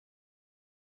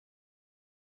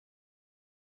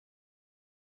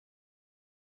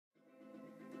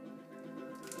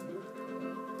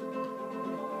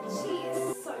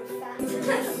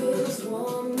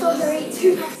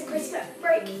2 packs of crisps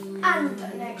break and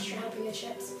an extra helping of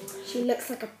chips. She looks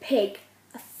like a pig.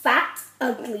 A fat,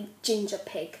 ugly ginger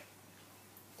pig.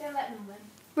 Don't let them win.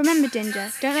 Remember, Ginger,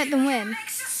 don't let them win.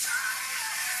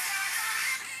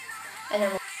 And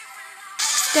then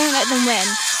Don't let them win.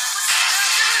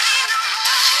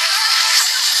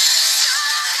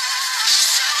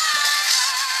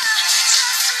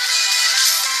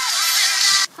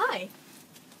 Hi.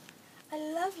 I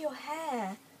love your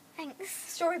hair. Thanks.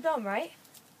 Strawberry blonde, right?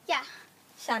 Yeah.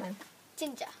 Shannon,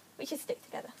 Ginger. we should stick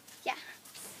together. Yeah.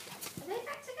 are they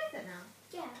back together now?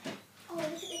 Yeah. Oh, look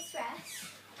at this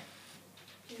dress.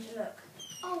 Ginger, look.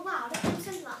 Oh, wow, look at the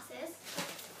sunglasses.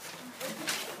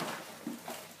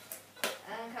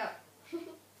 And cut.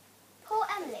 Poor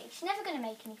Emily, she's never going to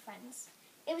make any friends.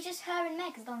 It was just her and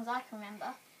Meg as long as I can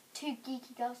remember. 2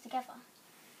 geeky girls together.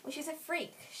 Well, she's a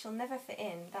freak. She'll never fit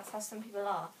in. That's how some people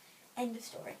are. End of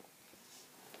story.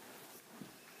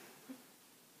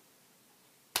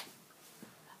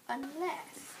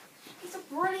 Unless it's a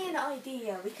brilliant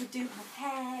idea. We could do her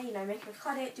hair, you know, make her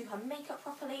cut it, do her makeup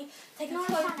properly, take her Not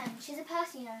clothes. Shannon, she's a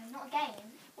person, you know, not a game.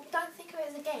 Well, don't think of it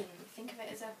as a game. Think of it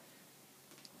as a.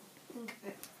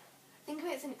 Think of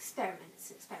it as an experiment. It's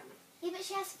an experiment. Yeah, but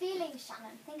she has feelings,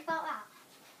 Shannon. Think about that.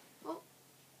 Well,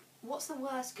 what's the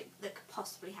worst that could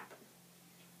possibly happen?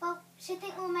 Well, she'd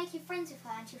think we'll make you friends with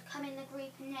her and she'll come in the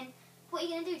group and then what are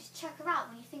you going to do? Just chuck her out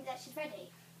when you think that she's ready?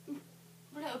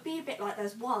 Well, it would be a bit like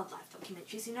those wildlife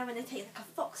documentaries, you know, when they take like a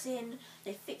fox in,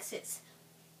 they fix its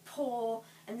paw,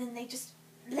 and then they just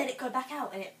let it go back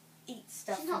out and it eats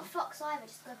stuff. She's not a fox either.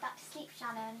 Just go back to sleep,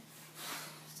 Shannon.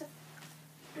 So,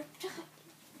 just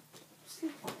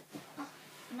sleep on it. Oh,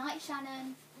 night,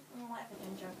 Shannon. Oh, whatever,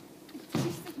 Ginger.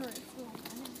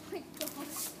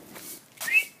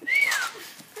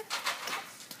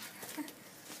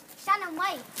 Shannon,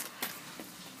 wait.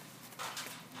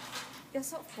 You're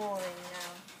so boring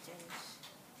now, Ginger.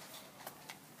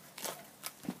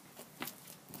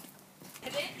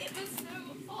 It was so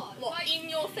fun. What, Like, in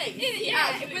your face?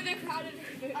 yeah, with a crowded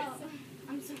room. Oh,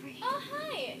 I'm sorry. Oh,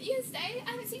 hi. You stay? I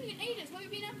haven't seen you in ages. What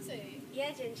have you been up to?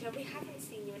 Yeah, Ginger, we haven't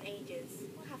seen you in ages.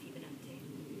 What have you been up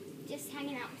to? Just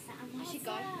hanging out with Sam. How's How's it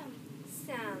going?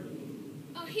 Sam.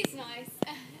 Oh, he's nice.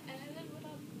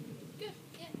 Good,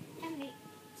 yeah. Emily,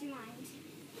 do you mind?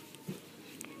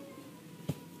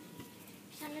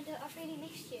 Shannon, I've really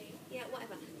missed you. Yeah,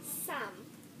 whatever. Sam.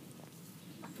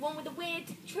 The one with the weird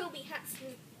trilby hats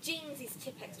and jeans he's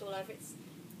Tippexed all over. It's...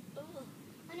 Ugh.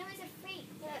 I know he's a freak,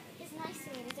 but he's nice to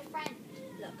me. He's a friend.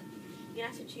 Look, you're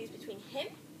going to have to choose between him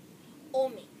or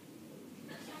me.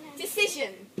 Shannon.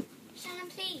 Decision! Shannon,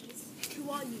 please. Who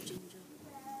are you, Ginger?